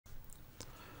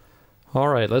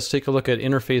Alright, let's take a look at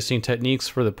interfacing techniques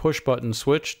for the push button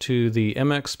switch to the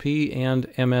MXP and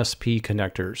MSP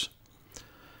connectors.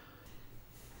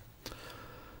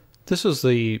 This is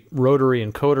the rotary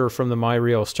encoder from the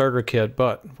myRIO starter kit,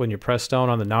 but when you press down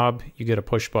on the knob, you get a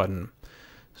push button.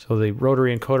 So the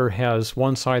rotary encoder has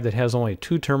one side that has only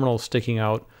two terminals sticking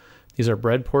out. These are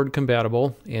breadboard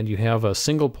compatible, and you have a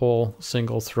single pole,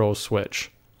 single throw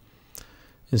switch.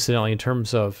 Incidentally, in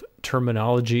terms of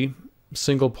terminology,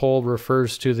 single pole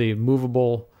refers to the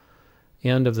movable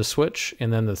end of the switch,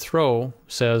 and then the throw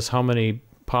says how many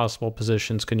possible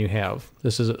positions can you have.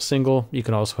 This is a single, you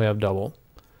can also have double.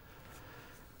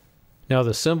 Now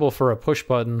the symbol for a push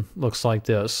button looks like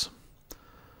this.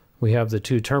 We have the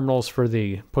two terminals for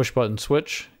the push button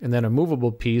switch, and then a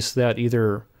movable piece that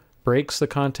either breaks the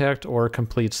contact or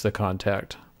completes the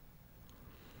contact.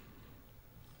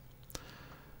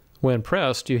 When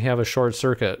pressed, you have a short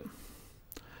circuit.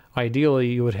 Ideally,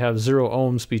 you would have 0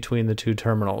 ohms between the two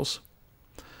terminals.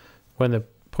 When the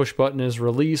push button is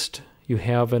released, you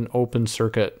have an open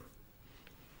circuit.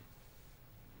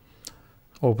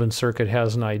 Open circuit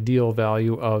has an ideal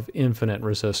value of infinite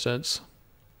resistance.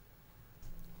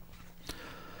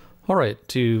 Alright,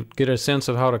 to get a sense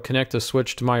of how to connect the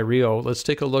switch to myRIO, let's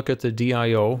take a look at the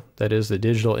DIO, that is the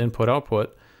digital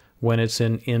input-output, when it's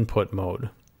in input mode.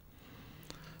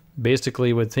 Basically,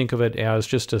 you would think of it as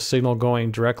just a signal going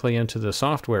directly into the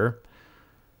software,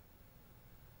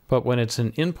 but when it's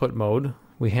in input mode,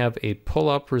 we have a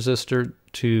pull-up resistor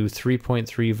to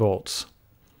 3.3 volts.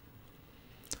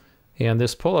 And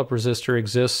this pull-up resistor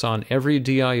exists on every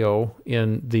DIO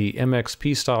in the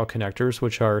MXP style connectors,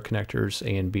 which are connectors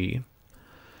A and B.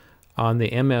 On the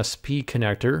MSP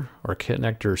connector, or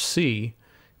connector C,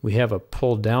 we have a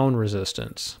pull-down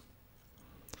resistance.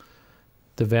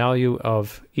 The value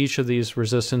of each of these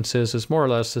resistances is more or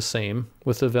less the same,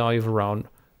 with the value of around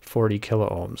 40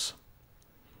 kiloohms.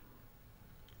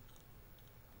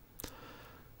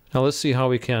 Now let's see how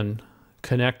we can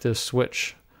connect this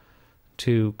switch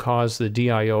to cause the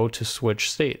DIO to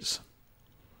switch states.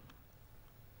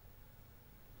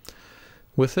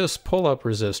 With this pull-up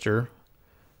resistor,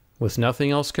 with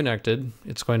nothing else connected,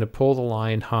 it's going to pull the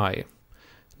line high.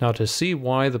 Now to see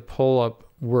why the pull-up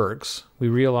works, we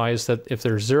realize that if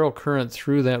there's 0 current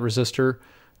through that resistor,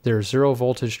 there's 0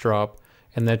 voltage drop,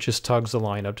 and that just tugs the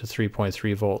line up to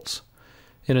 3.3 volts.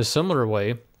 In a similar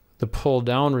way, the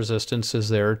pull-down resistance is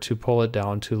there to pull it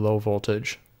down to low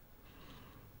voltage.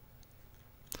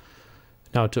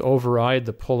 Now to override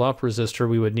the pull-up resistor,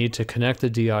 we would need to connect the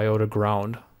DIO to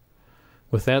ground.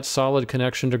 With that solid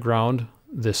connection to ground,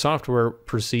 the software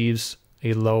perceives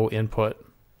a low input.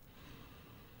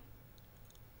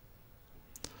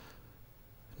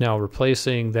 Now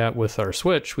replacing that with our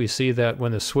switch, we see that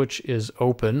when the switch is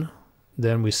open,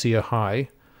 then we see a high.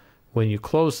 When you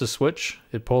close the switch,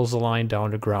 it pulls the line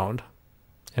down to ground,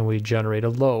 and we generate a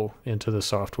low into the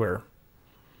software.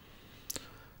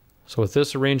 So with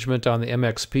this arrangement on the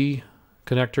MXP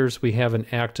connectors, we have an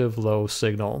active low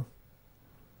signal.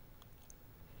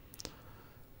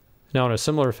 Now in a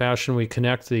similar fashion, we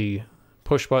connect the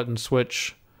push button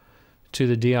switch to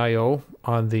the DIO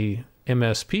on the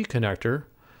MSP connector,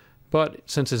 but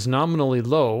since it's nominally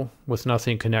low with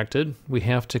nothing connected, we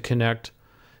have to connect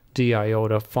DIO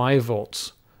to 5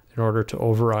 volts in order to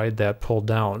override that pull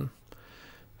down.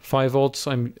 5 volts,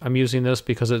 I'm using this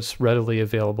because it's readily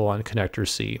available on connector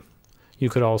C. You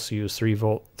could also use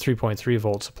 3.3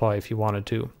 volt supply if you wanted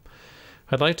to.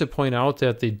 I'd like to point out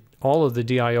that all of the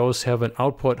DIOs have an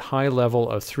output high level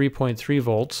of 3.3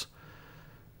 volts.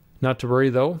 Not to worry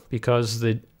though, because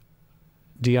the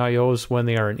DIOs, when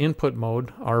they are in input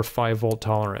mode, are 5 volt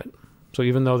tolerant. So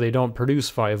even though they don't produce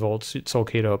 5 volts, it's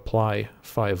okay to apply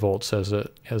 5 volts as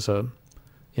a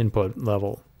input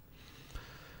level.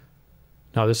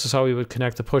 Now this is how we would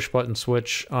connect the push button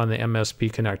switch on the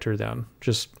MSP connector then.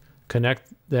 Just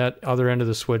connect that other end of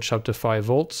the switch up to 5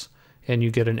 volts and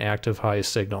you get an active high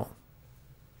signal.